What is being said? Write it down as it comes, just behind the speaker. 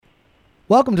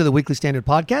Welcome to the Weekly Standard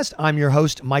Podcast. I'm your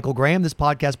host, Michael Graham. This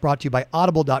podcast brought to you by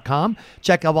Audible.com.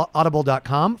 Check out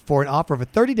Audible.com for an offer of a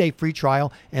 30-day free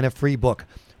trial and a free book.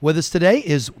 With us today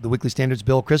is the Weekly Standard's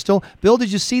Bill Kristol. Bill,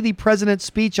 did you see the president's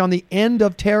speech on the end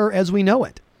of terror as we know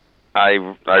it? I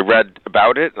read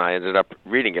about it and I ended up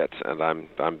reading it, and I'm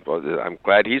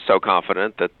glad he's so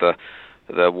confident that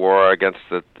the war against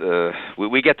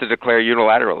we get to declare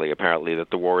unilaterally, apparently, that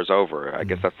the war is over. I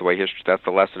guess that's the way history. That's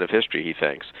the lesson of history. He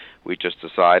thinks we just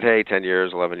decide, hey, 10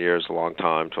 years, 11 years, a long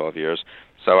time, 12 years.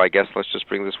 So I guess let's just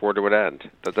bring this war to an end.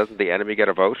 Doesn't the enemy get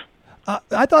a vote?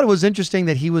 I thought it was interesting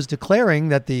that he was declaring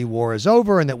that the war is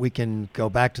over and that we can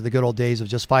go back to the good old days of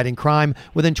just fighting crime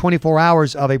within 24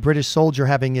 hours of a British soldier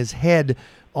having his head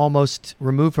almost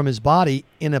removed from his body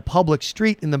in a public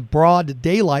street in the broad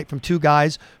daylight from two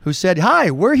guys who said, "Hi,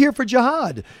 we're here for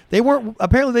jihad."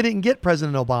 Apparently they didn't get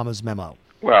President Obama's memo.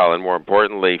 Well, and more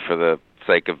importantly, for the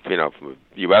sake of, from a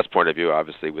U.S. point of view,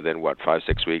 obviously within,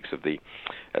 5-6 weeks of the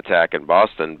attack in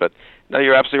Boston. But no,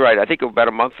 you're absolutely right. I think about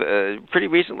a month, pretty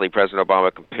recently, President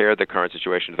Obama compared the current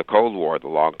situation to the Cold War, the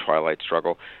long twilight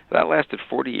struggle. That lasted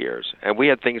 40 years. And we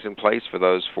had things in place for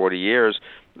those 40 years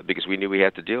because we knew we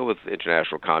had to deal with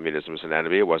international communism as an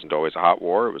enemy. It wasn't always a hot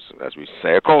war. It was, as we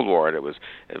say, a Cold War, and it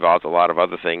involved a lot of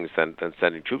other things than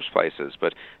sending troops places.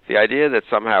 But the idea that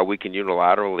somehow we can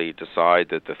unilaterally decide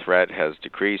that the threat has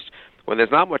decreased, when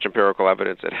there's not much empirical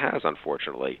evidence, it has,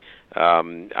 unfortunately.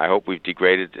 I hope we've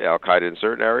degraded al-Qaeda in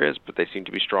certain areas, but they seem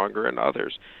to be stronger in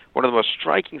others. One of the most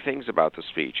striking things about the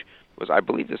speech was, I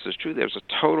believe this is true, there's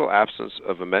a total absence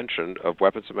of a mention of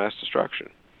weapons of mass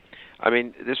destruction. I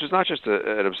mean, this was not just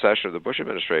an obsession of the Bush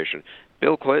administration.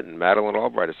 Bill Clinton, Madeleine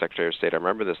Albright, as Secretary of State, I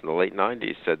remember this in the late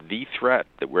 90s, said the threat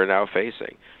that we're now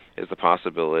facing is the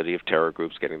possibility of terror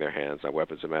groups getting their hands on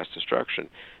weapons of mass destruction.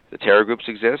 The terror groups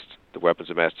exist. The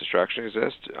weapons of mass destruction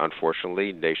exist.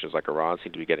 Unfortunately, nations like Iran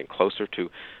seem to be getting closer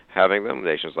to having them.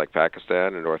 Nations like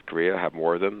Pakistan and North Korea have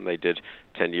more of them than they did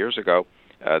 10 years ago.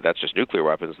 That's just nuclear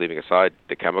weapons, leaving aside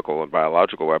the chemical and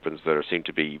biological weapons that seem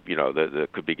to be, that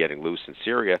could be getting loose in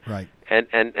Syria. Right. And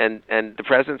the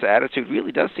president's attitude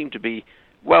really does seem to be,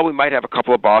 well, we might have a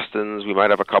couple of Bostons, we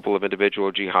might have a couple of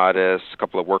individual jihadists, a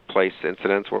couple of workplace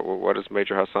incidents. What is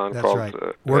Major Hassan called? That's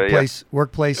right.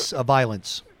 Workplace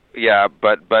violence. Yeah,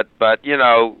 but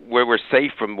we're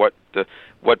safe from what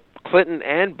Clinton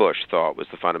and Bush thought was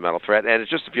the fundamental threat, and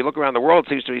it's just, if you look around the world, it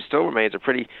seems to me still remains a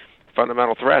pretty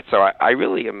fundamental threat. So I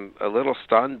really am a little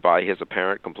stunned by his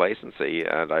apparent complacency,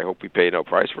 and I hope we pay no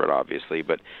price for it, obviously.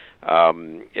 But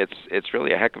it's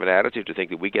really a heck of an attitude to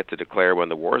think that we get to declare when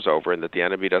the war's over and that the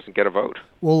enemy doesn't get a vote.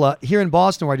 Well, here in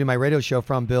Boston, where I do my radio show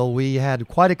from, Bill, we had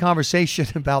quite a conversation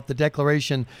about the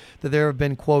declaration that there have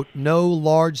been, quote, no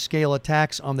large-scale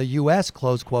attacks on the U.S.,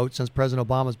 close quote, since President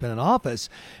Obama's been in office.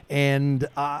 And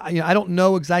I don't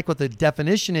know exactly what the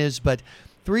definition is, but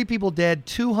 3 people dead,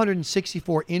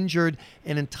 264 injured,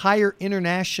 an entire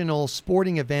international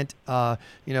sporting event,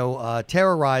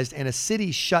 terrorized, and a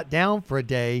city shut down for a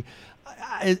day.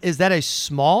 Is that a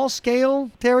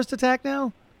small-scale terrorist attack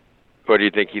now? Or do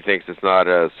you think he thinks it's not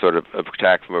a sort of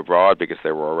attack from abroad because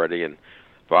they were already in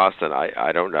Boston?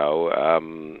 I don't know.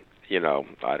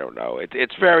 I don't know.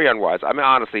 It's very unwise. I mean,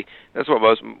 honestly, that's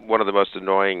one of the most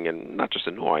annoying, and not just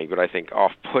annoying, but I think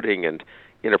off-putting and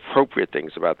inappropriate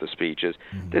things about the speech is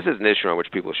this is an issue on which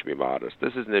people should be modest.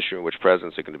 This is an issue in which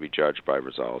presidents are going to be judged by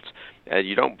results. And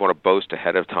you don't want to boast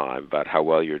ahead of time about how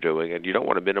well you're doing, and you don't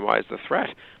want to minimize the threat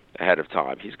ahead of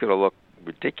time. He's going to look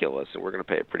ridiculous, and we're going to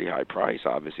pay a pretty high price,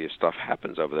 obviously, if stuff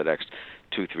happens over the next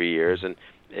 2-3 years. And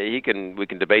we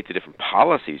can debate the different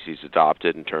policies he's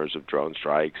adopted in terms of drone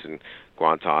strikes and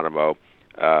Guantanamo.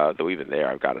 Though even there,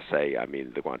 I've got to say, I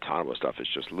mean, the Guantanamo stuff is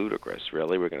just ludicrous,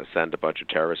 really. We're going to send a bunch of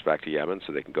terrorists back to Yemen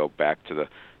so they can go back to the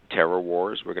terror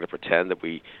wars. We're going to pretend that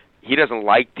he doesn't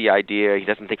like the idea. He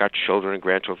doesn't think our children and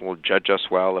grandchildren will judge us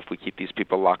well if we keep these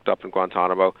people locked up in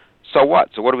Guantanamo. So what?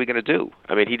 So what are we going to do?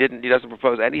 I mean, he doesn't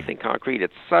propose anything concrete.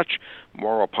 It's such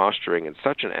moral posturing and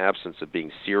such an absence of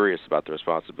being serious about the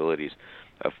responsibilities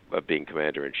of being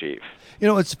commander-in-chief.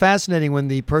 It's fascinating when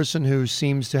the person who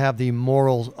seems to have the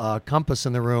moral compass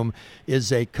in the room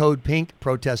is a Code Pink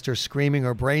protester screaming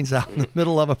her brains out in the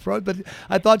middle of a But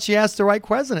I thought she asked the right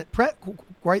question.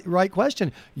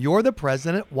 You're the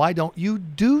president. Why don't you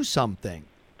do something?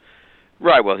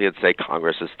 Right. Well, he'd say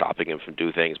Congress is stopping him from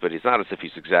doing things, but it's not as if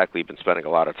he's exactly been spending a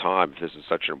lot of time, if this is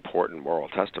such an important moral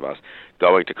test of us,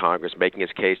 going to Congress, making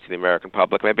his case to the American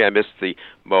public. Maybe I missed the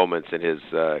moments in his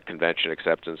convention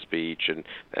acceptance speech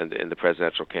and in the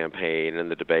presidential campaign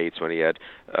and the debates when he had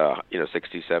 50,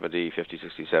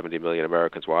 60, 70 million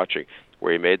Americans watching,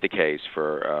 where he made the case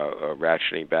for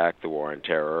ratcheting back the war on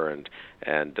terror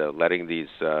and letting these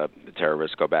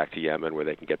terrorists go back to Yemen where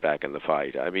they can get back in the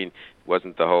fight. I mean,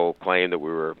 wasn't the whole claim that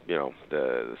we were,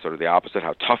 the sort of the opposite,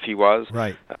 how tough he was?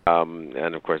 Right.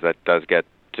 And of course that does get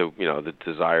to, the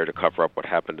desire to cover up what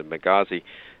happened in Benghazi.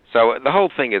 So the whole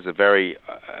thing is a very,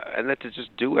 and then to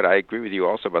just do it, I agree with you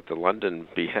also about the London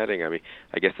beheading. I mean,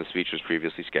 I guess the speech was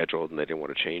previously scheduled and they didn't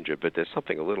want to change it, but there's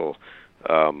something a little,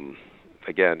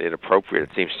 again, inappropriate,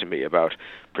 it seems to me, about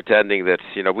pretending that,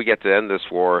 we get to end this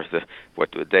war,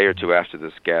 a day or two after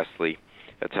this ghastly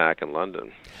attack in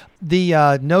London.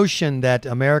 The notion that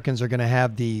Americans are going to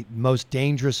have the most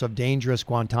dangerous of dangerous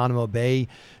Guantanamo Bay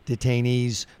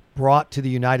detainees brought to the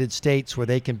United States where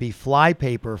they can be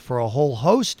flypaper for a whole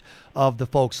host of the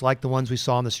folks like the ones we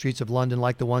saw on the streets of London,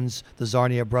 like the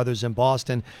Zarnia brothers in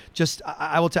Boston. Just,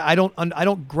 I will tell, I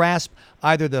don't grasp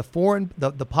either the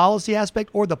policy aspect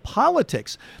or the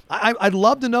politics. I'd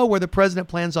love to know where the president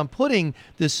plans on putting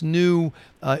this new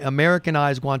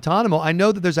Americanized Guantanamo. I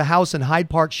know that there's a house in Hyde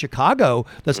Park, Chicago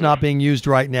that's not being used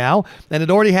right now, and it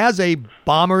already has a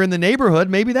bomber in the neighborhood.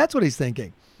 Maybe that's what he's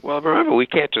thinking. Well, remember, we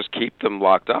can't just keep them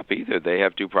locked up either. They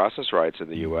have due process rights in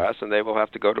the U.S., and they will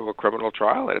have to go to a criminal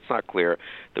trial. And it's not clear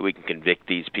that we can convict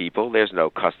these people. There's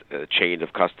no chain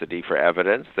of custody for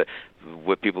evidence.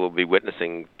 What people will be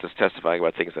witnessing, just testifying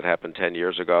about things that happened 10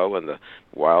 years ago in the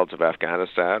wilds of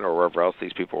Afghanistan or wherever else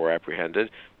these people were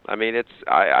apprehended. I mean,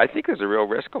 I think there's a real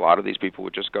risk a lot of these people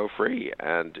would just go free.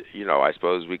 And, I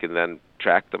suppose we can then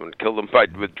track them and kill them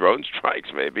with drone strikes,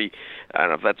 maybe. I don't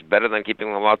know if that's better than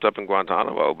keeping them locked up in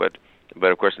Guantanamo. But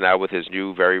of course, now with his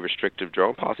new very restrictive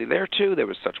drone policy, there, too, there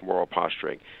was such moral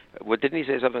posturing. Didn't he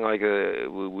say something like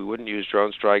we wouldn't use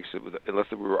drone strikes unless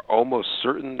we were almost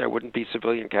certain there wouldn't be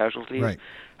civilian casualties? Right.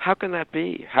 How can that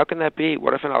be?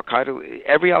 What if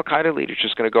every Al-Qaeda leader is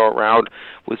just going to go around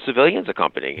with civilians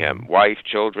accompanying him, wife,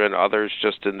 children, others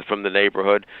just from the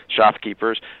neighborhood,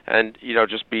 shopkeepers, and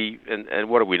just be and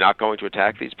what, are we not going to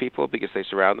attack these people because they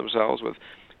surround themselves with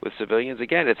civilians?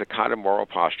 Again, it's a kind of moral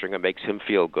posturing. It makes him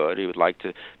feel good. He would like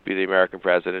to be the American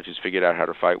president who's figured out how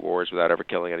to fight wars without ever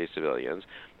killing any civilians.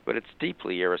 But it's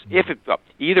deeply either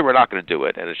we're not going to do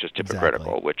it, and it's just hypocritical,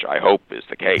 Exactly. which I hope is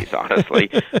the case, honestly,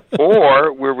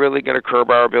 or we're really going to curb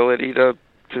our ability to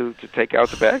take out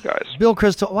the bad guys. Bill,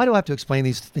 Kristol, why do I have to explain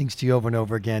these things to you over and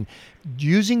over again?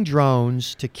 Using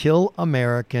drones to kill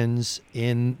Americans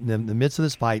in the midst of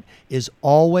this fight is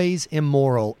always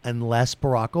immoral unless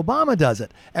Barack Obama does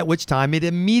it, at which time it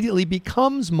immediately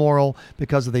becomes moral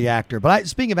because of the actor. But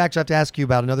speaking of actors, I have to ask you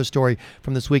about another story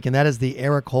from this week, and that is the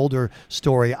Eric Holder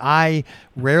story. I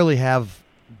rarely have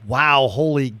wow,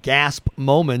 holy gasp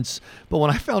moments, but when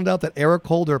I found out that Eric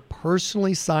Holder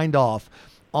personally signed off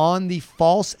on the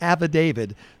false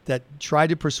affidavit that tried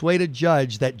to persuade a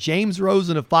judge that James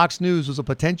Rosen of Fox News was a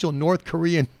potential North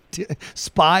Korean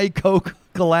spy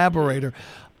collaborator,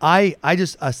 I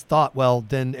just thought, well,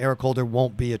 then Eric Holder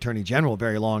won't be Attorney General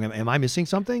very long. Am I missing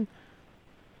something?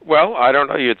 Well, I don't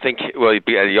know. You'd think. Well,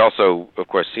 he also, of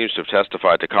course, seems to have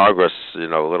testified to Congress, a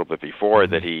little bit before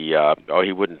that he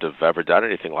wouldn't have ever done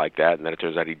anything like that, and then it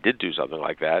turns out he did do something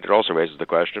like that. It also raises the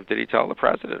question of, did he tell the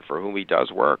president for whom he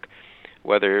does work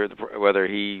whether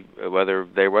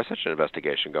there was such an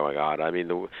investigation going on? I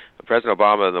mean, President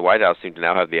Obama and the White House seem to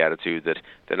now have the attitude that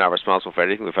they're not responsible for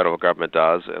anything the federal government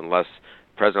does unless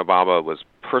President Obama was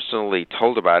personally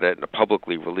told about it in a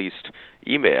publicly released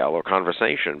email or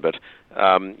conversation. But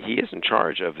he is in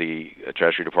charge of the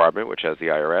Treasury Department, which has the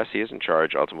IRS. He is in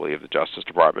charge, ultimately, of the Justice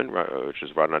Department, which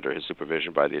is run under his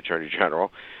supervision by the Attorney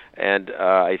General. And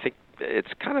I think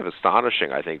it's kind of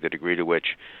astonishing, I think, the degree to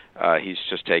which he's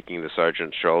just taking the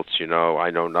Sergeant Schultz, I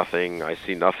know nothing, I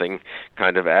see nothing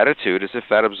kind of attitude, as if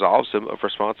that absolves him of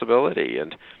responsibility.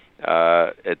 And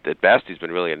at best, he's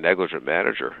been really a negligent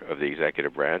manager of the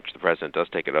executive branch. The president does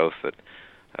take an oath that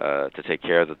to take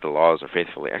care that the laws are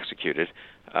faithfully executed.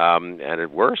 And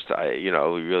at worst, we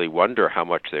really wonder how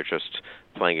much they're just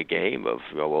playing a game of,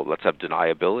 well, let's have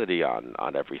deniability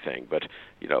on everything. But,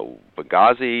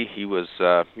 Benghazi, he was,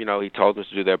 he told them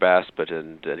to do their best,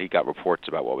 and he got reports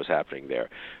about what was happening there.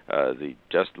 The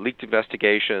just leaked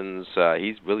investigations,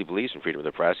 he really believes in freedom of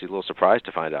the press. He's a little surprised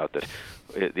to find out that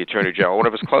the Attorney General, one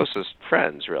of his closest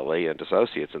friends, really, and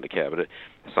associates in the cabinet,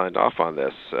 signed off on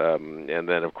this. And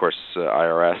then, of course,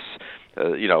 IRS,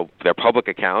 their public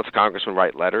accounts, congressmen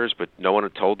write letters, but no one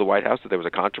had told the White House that there was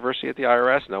a controversy at the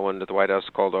IRS. No one at the White House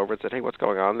called over and said, hey, what's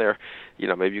going on there?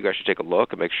 Maybe you guys should take a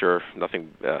look and make sure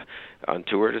nothing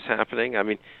untoward is happening. I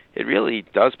mean, it really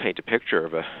does paint a picture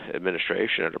of an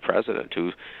administration and a president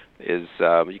who is,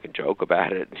 you can joke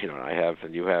about it, I have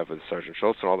and you have with Sergeant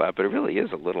Schultz and all that, but it really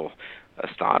is a little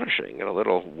astonishing and a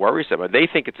little worrisome. And they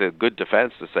think it's a good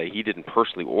defense to say he didn't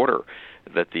personally order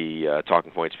that the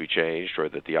talking points be changed, or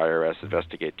that the IRS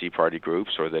investigate Tea Party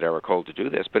groups, or that Eric Holt to do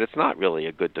this. But it's not really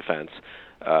a good defense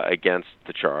against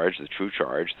the charge, the true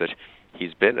charge, that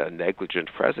he's been a negligent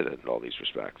president in all these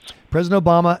respects. President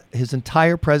Obama, his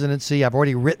entire presidency, I've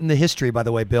already written the history, by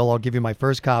the way, Bill. I'll give you my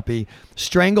first copy.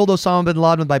 Strangled Osama bin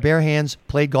Laden by bare hands,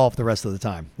 played golf the rest of the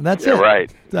time. And that's it.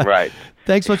 Right, right.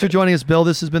 Thanks so much for joining us, Bill.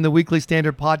 This has been the Weekly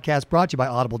Standard podcast brought to you by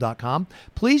Audible.com.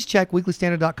 Please check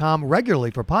weeklystandard.com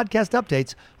regularly for podcast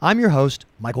updates. I'm your host,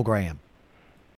 Michael Graham.